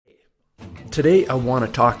Today I want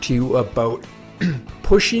to talk to you about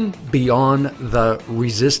pushing beyond the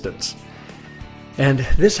resistance. And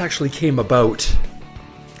this actually came about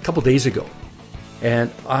a couple days ago.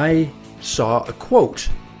 And I saw a quote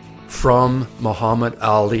from Muhammad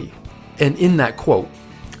Ali. And in that quote,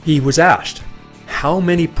 he was asked, how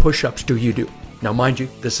many push-ups do you do? Now, mind you,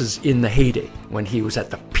 this is in the heyday when he was at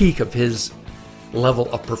the peak of his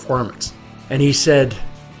level of performance. And he said,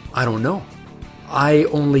 I don't know. I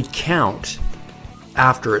only count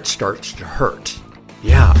after it starts to hurt.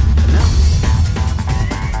 Yeah.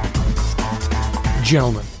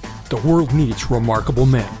 Gentlemen, the world needs remarkable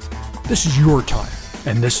men. This is your time,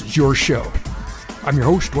 and this is your show. I'm your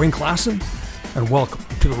host, Dwayne Klassen, and welcome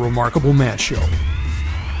to the Remarkable Man Show.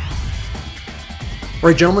 All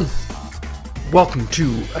right, gentlemen, welcome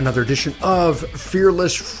to another edition of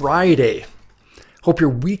Fearless Friday. Hope your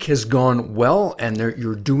week has gone well and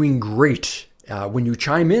you're doing great. When you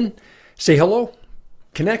chime in, say hello,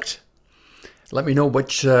 connect, let me know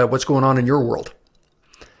what's going on in your world.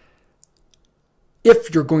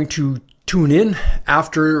 If you're going to tune in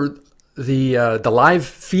after the live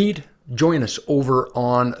feed, join us over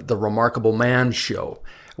on the Remarkable Man Show,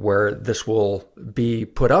 where this will be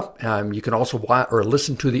put up. You can also watch or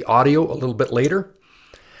listen to the audio a little bit later.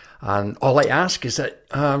 All I ask is that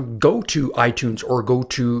go to iTunes or go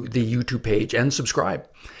to the YouTube page and subscribe.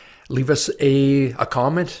 Leave us a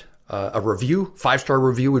comment, a review. 5-star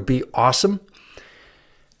review would be awesome.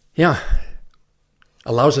 Yeah,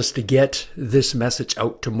 allows us to get this message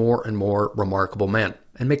out to more and more remarkable men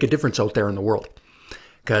and make a difference out there in the world.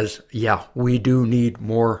 Because, yeah, we do need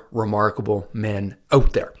more remarkable men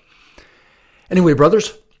out there. Anyway,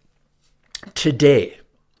 brothers, today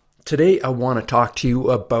I want to talk to you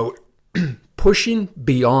about pushing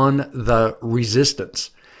beyond the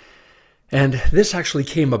resistance. And this actually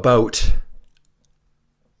came about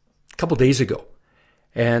a couple days ago.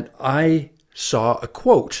 And I saw a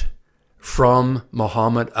quote from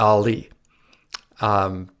Muhammad Ali.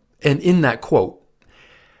 And in that quote,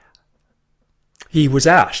 he was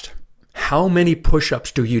asked, how many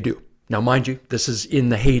push-ups do you do? Now, mind you, this is in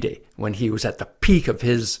the heyday when he was at the peak of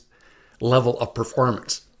his level of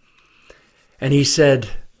performance. And he said,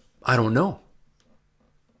 I don't know.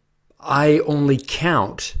 I only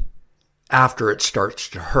count after it starts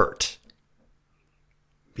to hurt.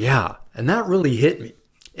 Yeah, and that really hit me.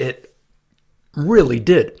 It really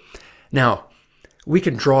did. Now, we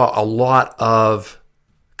can draw a lot of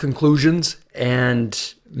conclusions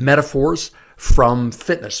and metaphors from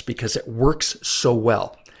fitness because it works so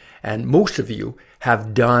well. And most of you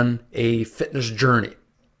have done a fitness journey,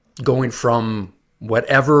 going from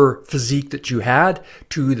whatever physique that you had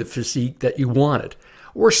to the physique that you wanted,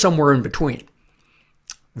 or somewhere in between.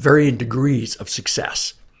 Varying degrees of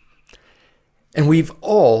success. And we've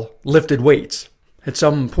all lifted weights at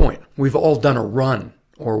some point. We've all done a run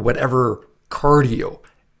or whatever cardio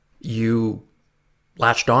you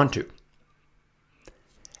latched onto.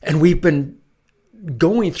 And we've been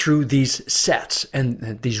going through these sets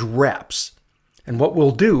and these reps. And what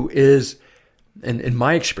we'll do is, in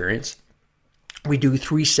my experience, we do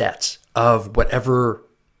 3 sets of whatever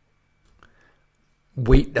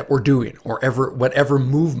weight that we're doing or whatever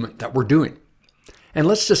movement that we're doing. And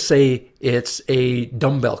let's just say it's a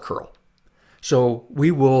dumbbell curl. So we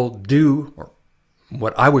will do, or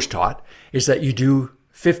what I was taught, is that you do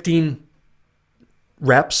 15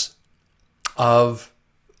 reps of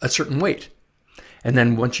a certain weight. And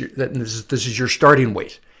then this is your starting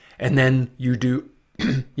weight. And then you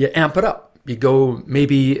amp it up. You go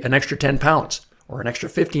maybe an extra 10 pounds or an extra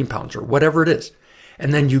 15 pounds or whatever it is.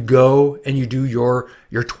 And then you go and you do your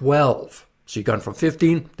 12. So you've gone from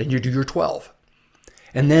 15, then you do your 12.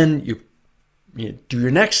 And then you do your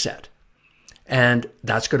next set. And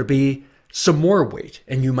that's going to be some more weight.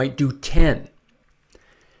 And you might do 10.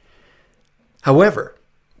 However,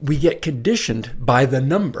 we get conditioned by the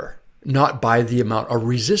number, not by the amount of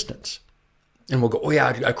resistance. And we'll go, oh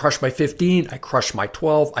yeah, I crushed my 15, I crushed my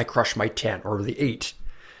 12, I crushed my 10 or the 8.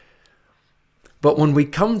 But when we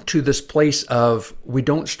come to this place of we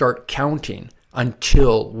don't start counting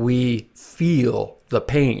until we feel the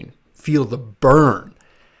pain, feel the burn,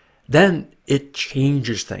 then it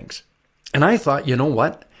changes things. And I thought, you know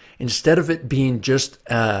what? Instead of it being just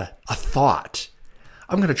a thought,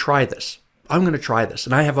 I'm going to try this.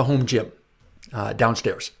 And I have a home gym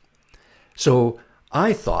downstairs. So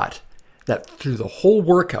I thought that through the whole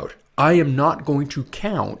workout, I am not going to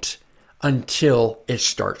count until it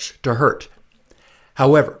starts to hurt.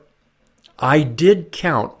 However, I did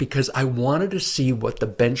count because I wanted to see what the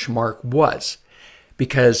benchmark was,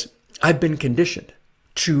 because I've been conditioned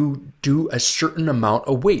to do a certain amount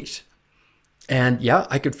of weight. And yeah,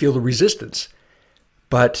 I could feel the resistance.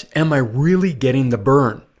 But am I really getting the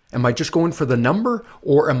burn? Am I just going for the number,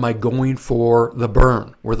 or am I going for the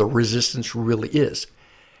burn where the resistance really is?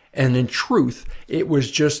 And in truth, it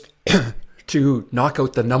was just to knock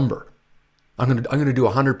out the number. I'm going to do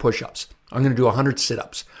 100 push-ups. I'm going to do 100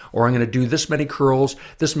 sit-ups, or I'm going to do this many curls,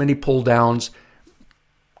 this many pull-downs,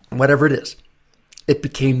 whatever it is. It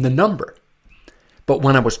became the number. But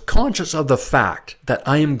when I was conscious of the fact that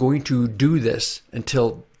I am going to do this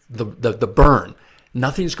until the burn,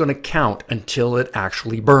 nothing's going to count until it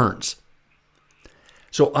actually burns.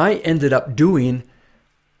 So I ended up doing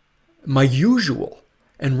my usual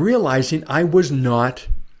and realizing I was not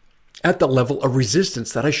at the level of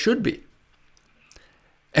resistance that I should be.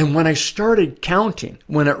 And when I started counting,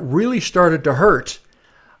 when it really started to hurt,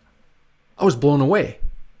 I was blown away.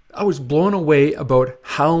 I was blown away about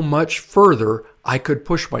how much further I could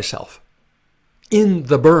push myself in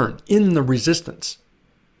the burn, in the resistance.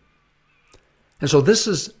 And so this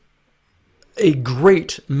is a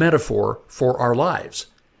great metaphor for our lives.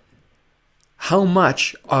 How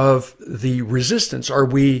much of the resistance are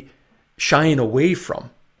we shying away from,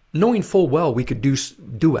 knowing full well we could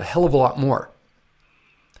do a hell of a lot more?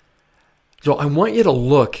 So I want you to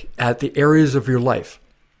look at the areas of your life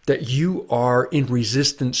that you are in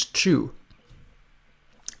resistance to.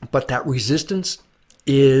 But that resistance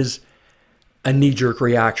is a knee-jerk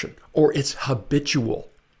reaction, or it's habitual.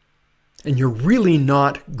 And you're really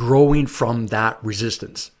not growing from that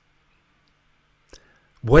resistance.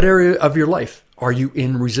 What area of your life are you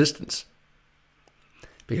in resistance?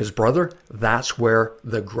 Because, brother, that's where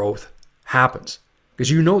the growth happens. Because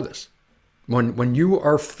you know this. When you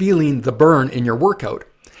are feeling the burn in your workout,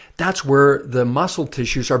 that's where the muscle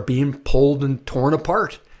tissues are being pulled and torn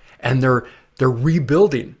apart. And they're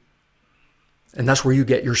rebuilding. And that's where you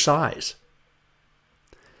get your size.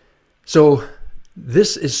 So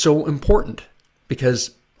this is so important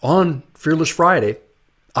because on Fearless Friday,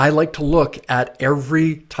 I like to look at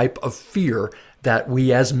every type of fear that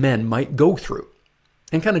we as men might go through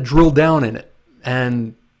and kind of drill down in it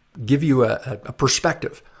and give you a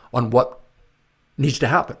perspective on what needs to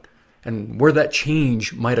happen and where that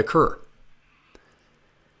change might occur.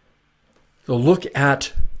 So look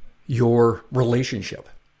at your relationship,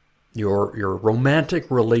 your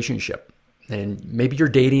romantic relationship. And maybe you're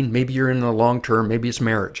dating, maybe you're in a long term, maybe it's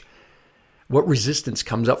marriage. What resistance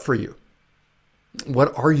comes up for you?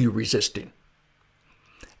 What are you resisting?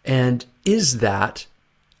 And is that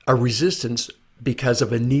a resistance because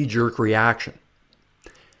of a knee-jerk reaction?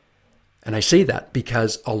 And I say that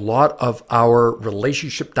because a lot of our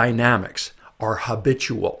relationship dynamics are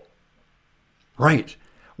habitual. Right.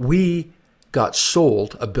 We got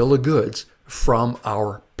sold a bill of goods from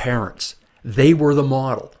our parents. They were the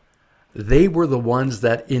model. They were the ones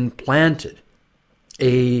that implanted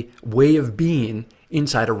a way of being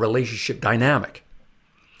inside a relationship dynamic.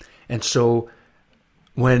 And so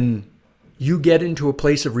when you get into a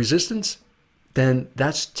place of resistance, then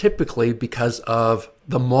that's typically because of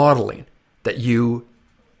the modeling that you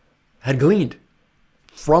had gleaned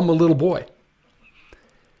from a little boy.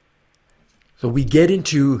 So we get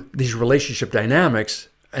into these relationship dynamics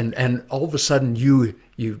and all of a sudden you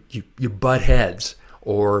butt heads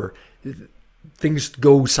or things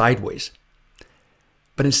go sideways.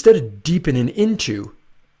 But instead of deepening into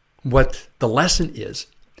what the lesson is,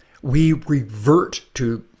 we revert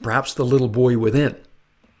to perhaps the little boy within.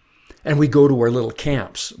 And we go to our little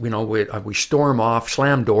camps. We storm off,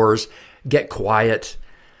 slam doors, get quiet,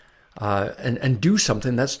 and do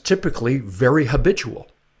something that's typically very habitual.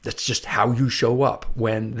 That's just how you show up.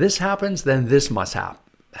 When this happens, then this must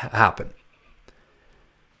happen.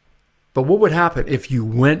 But what would happen if you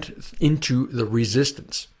went into the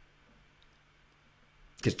resistance?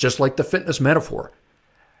 Because just like the fitness metaphor,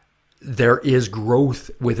 there is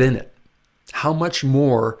growth within it. How much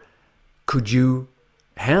more could you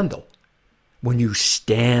handle when you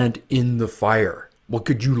stand in the fire? What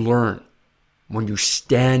could you learn when you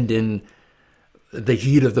stand in the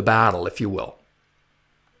heat of the battle, if you will?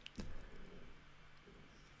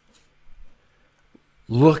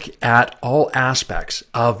 Look at all aspects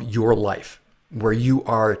of your life where you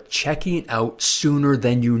are checking out sooner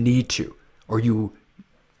than you need to, or you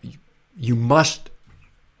must,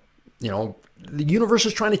 the universe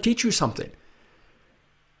is trying to teach you something.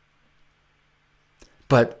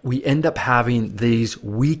 But we end up having these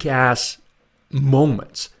weak-ass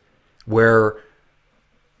moments where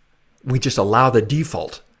we just allow the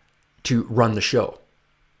default to run the show.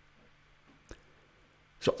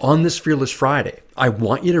 So on this Fearless Friday, I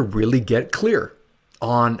want you to really get clear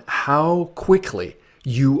on how quickly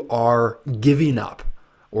you are giving up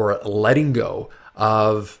or letting go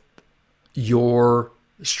of your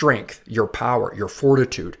strength, your power, your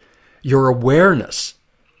fortitude, your awareness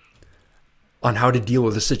on how to deal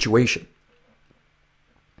with a situation.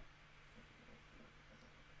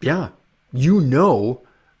 Yeah, you know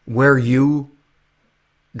where you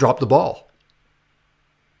dropped the ball.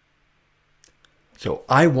 So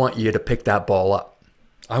I want you to pick that ball up.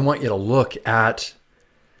 I want you to look at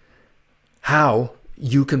how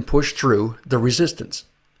you can push through the resistance.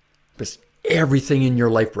 Because everything in your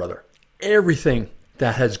life, brother, everything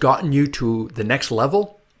that has gotten you to the next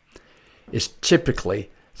level is typically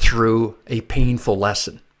through a painful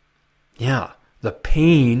lesson. Yeah, the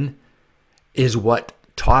pain is what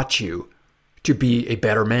taught you to be a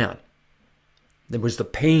better man. It was the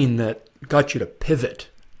pain that got you to pivot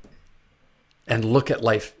and look at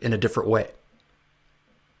life in a different way.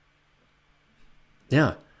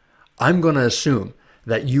 Yeah, I'm going to assume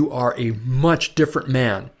that you are a much different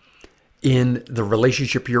man in the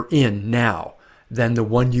relationship you're in now than the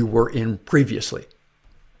one you were in previously.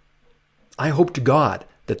 I hope to God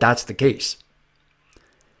that that's the case.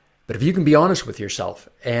 But if you can be honest with yourself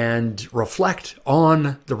and reflect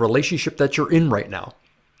on the relationship that you're in right now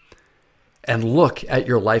and look at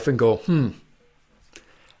your life and go,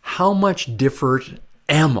 how much different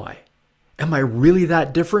am I? Am I really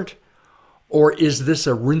that different? Or is this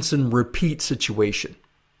a rinse and repeat situation?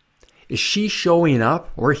 Is she showing up,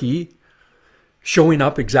 or he showing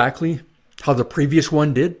up exactly how the previous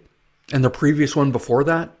one did and the previous one before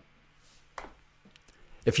that?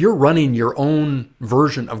 If you're running your own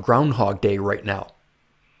version of Groundhog Day right now,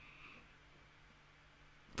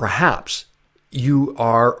 perhaps you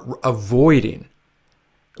are avoiding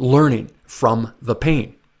learning from the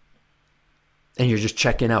pain. And you're just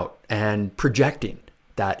checking out and projecting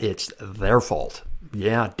that it's their fault.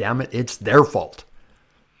 Yeah, damn it, it's their fault.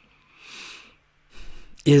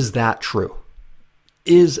 Is that true?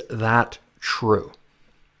 Is that true?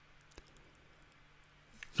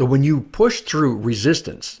 So when you push through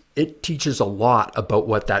resistance, it teaches a lot about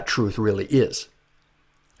what that truth really is.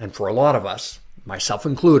 And for a lot of us, myself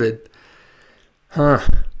included, the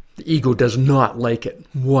ego does not like it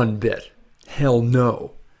one bit. Hell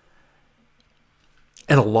no.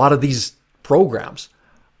 And a lot of these programs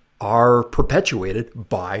are perpetuated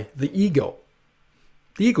by the ego.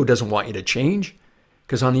 The ego doesn't want you to change,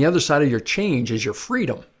 because on the other side of your change is your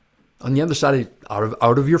freedom. On the other side,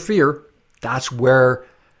 out of your fear, that's where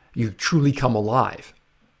you truly come alive.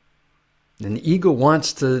 And the ego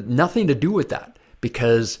wants nothing to do with that,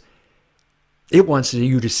 because it wants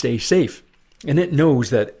you to stay safe. And it knows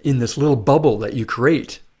that in this little bubble that you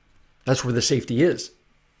create, that's where the safety is,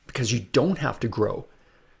 because you don't have to grow.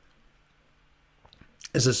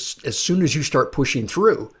 As soon as you start pushing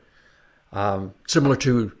through, similar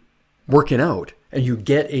to working out, and you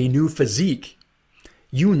get a new physique,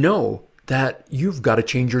 you know that you've got to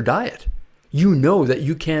change your diet. You know that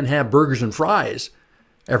you can't have burgers and fries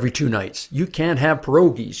every 2 nights. You can't have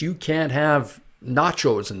pierogies. You can't have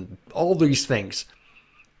nachos and all these things.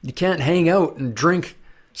 You can't hang out and drink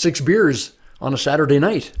 6 beers on a Saturday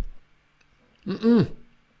night.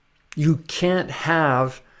 You can't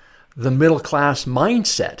have the middle class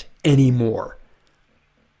mindset anymore.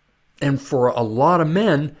 And for a lot of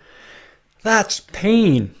men, that's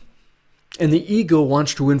pain. And the ego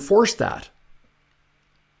wants to enforce that.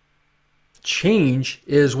 Change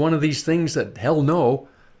is one of these things that, hell no,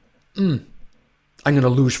 I'm going to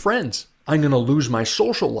lose friends. I'm going to lose my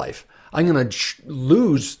social life. I'm going to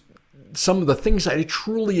lose some of the things I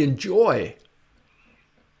truly enjoy.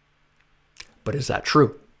 But is that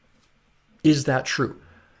true? Is that true?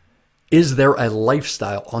 Is there a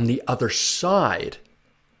lifestyle on the other side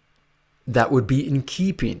that would be in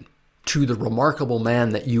keeping to the remarkable man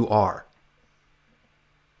that you are?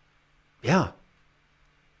 Yeah.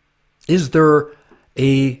 Is there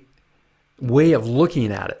a way of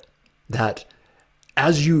looking at it that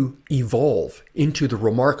as you evolve into the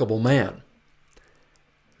remarkable man,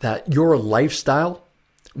 that your lifestyle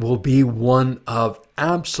will be one of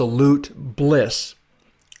absolute bliss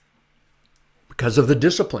because of the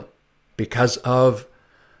discipline, because of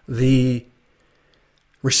the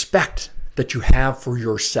respect that you have for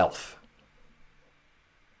yourself?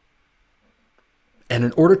 And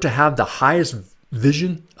in order to have the highest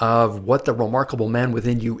vision of what the remarkable man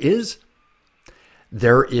within you is,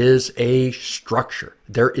 there is a structure.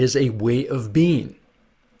 There is a way of being.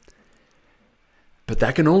 But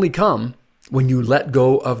that can only come when you let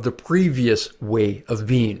go of the previous way of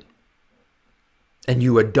being. And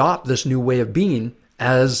you adopt this new way of being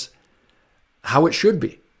as how it should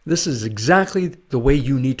be. This is exactly the way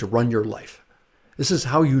you need to run your life. This is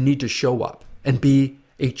how you need to show up and be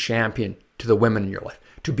a champion to the women in your life,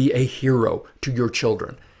 to be a hero to your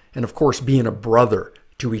children, and of course, being a brother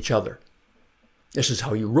to each other. This is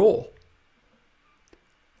how you roll.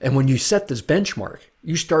 And when you set this benchmark,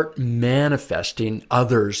 you start manifesting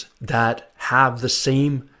others that have the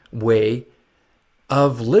same way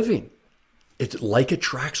of living. It's like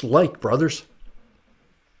attracts like, brothers.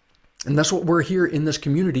 And that's what we're here in this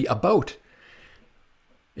community about,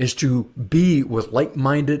 is to be with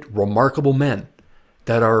like-minded, remarkable men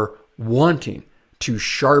that are wanting to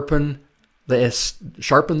sharpen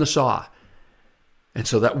the saw, and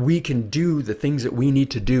so that we can do the things that we need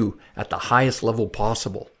to do at the highest level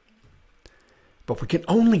possible. But we can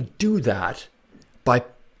only do that by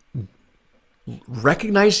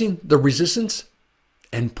recognizing the resistance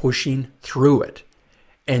and pushing through it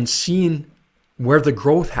and seeing where the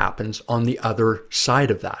growth happens on the other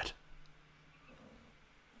side of that.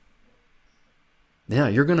 Yeah,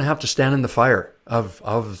 you're going to have to stand in the fire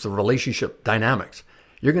of the relationship dynamics.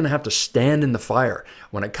 You're going to have to stand in the fire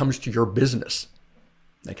when it comes to your business.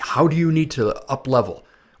 Like, how do you need to up level?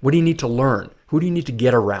 What do you need to learn? Who do you need to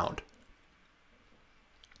get around?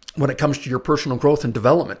 When it comes to your personal growth and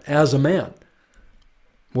development as a man,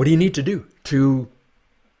 what do you need to do to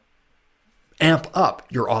amp up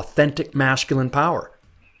your authentic masculine power?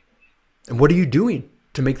 And what are you doing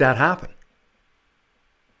to make that happen?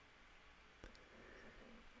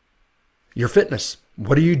 Your fitness.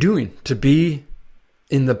 What are you doing to be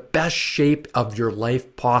in the best shape of your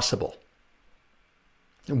life possible?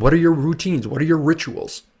 And what are your routines? What are your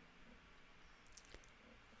rituals?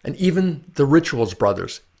 And even the rituals,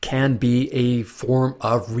 brothers, can be a form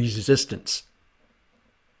of resistance.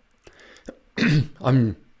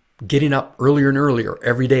 I'm getting up earlier and earlier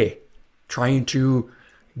every day, trying to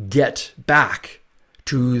get back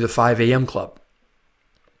to the 5 a.m. club.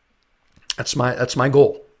 That's my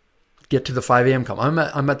goal. Get to the 5 a.m. club.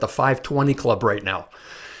 I'm at the 5:20 club right now.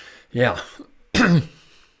 Yeah,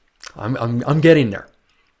 I'm getting there.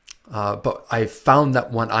 But I found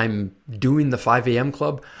that when I'm doing the 5 a.m.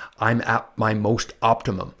 club, I'm at my most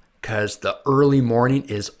optimum because the early morning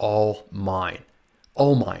is all mine.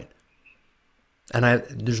 All mine. And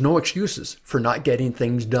there's no excuses for not getting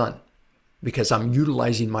things done because I'm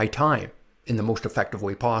utilizing my time in the most effective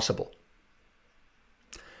way possible.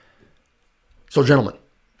 So, gentlemen,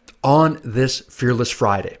 on this Fearless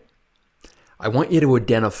Friday, I want you to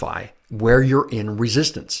identify where you're in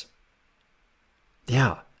resistance.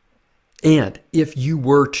 Yeah. And if you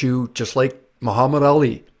were to, just like Muhammad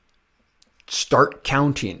Ali, start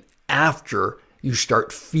counting after you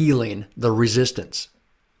start feeling the resistance.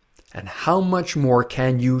 And how much more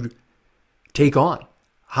can you take on?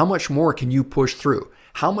 How much more can you push through?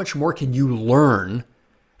 How much more can you learn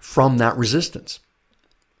from that resistance?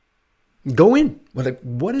 Go in.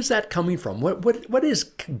 What is that coming from? What is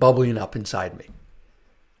bubbling up inside me?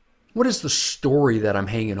 What is the story that I'm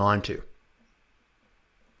hanging on to?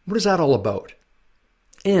 What is that all about?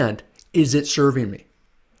 And is it serving me?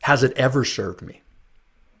 Has it ever served me?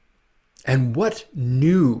 And what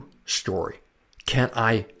new story can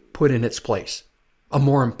I put in its place? A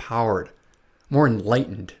more empowered, more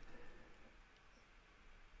enlightened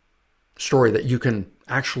story that you can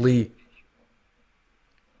actually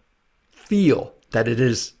feel that it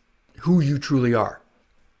is who you truly are.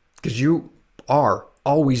 Because you are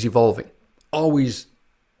always evolving, always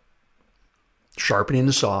sharpening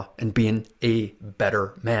the saw and being a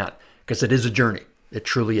better man. Because it is a journey. It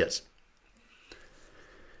truly is.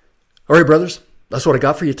 All right, brothers, that's what I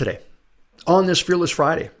got for you today. On this Fearless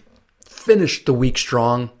Friday, finish the week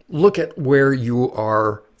strong. Look at where you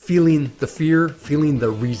are feeling the fear, feeling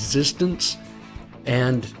the resistance,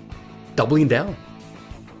 and doubling down.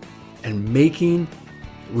 And making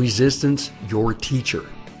resistance your teacher.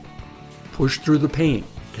 Push through the pain,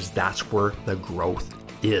 because that's where the growth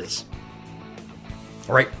is.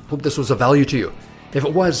 All right, hope this was of value to you. If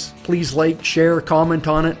it was, please like, share, comment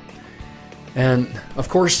on it. And of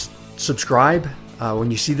course, subscribe. When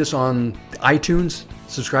you see this on iTunes,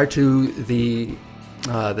 subscribe to the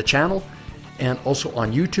channel and also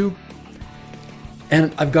on YouTube.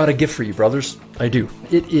 And I've got a gift for you, brothers. I do.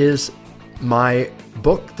 It is my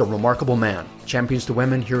book, The Remarkable Man, Champions to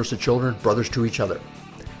Women, Heroes to Children, Brothers to Each Other.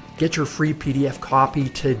 Get your free PDF copy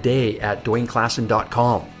today at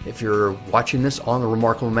DwayneClassen.com. If you're watching this on The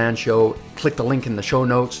Remarkable Man Show, click the link in the show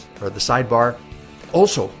notes or the sidebar.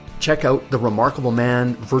 Also, check out the Remarkable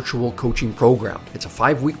Man Virtual Coaching Program. It's a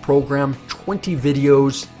 5-week program, 20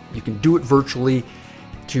 videos. You can do it virtually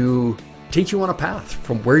to take you on a path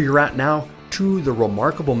from where you're at now to the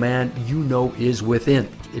remarkable man you know is within.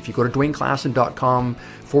 If you go to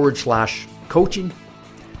DwayneClassen.com/coaching,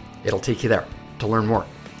 it'll take you there to learn more.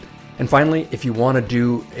 And finally, if you want to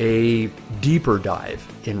do a deeper dive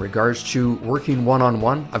in regards to working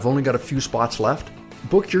one-on-one, I've only got a few spots left.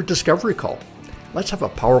 Book your discovery call. Let's have a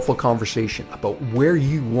powerful conversation about where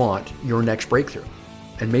you want your next breakthrough.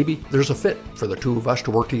 And maybe there's a fit for the two of us to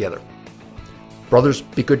work together. Brothers,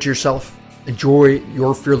 be good to yourself. Enjoy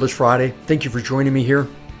your Fearless Friday. Thank you for joining me here.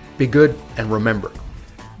 Be good, and remember,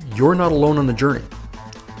 you're not alone on the journey.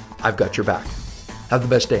 I've got your back. Have the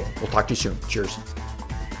best day. We'll talk to you soon. Cheers.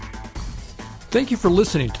 Thank you for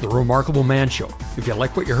listening to The Remarkable Man Show. If you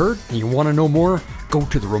like what you heard and you want to know more, go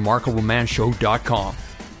to theremarkablemanshow.com.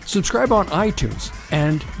 Subscribe on iTunes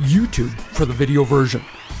and YouTube for the video version.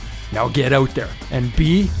 Now get out there and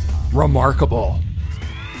be remarkable.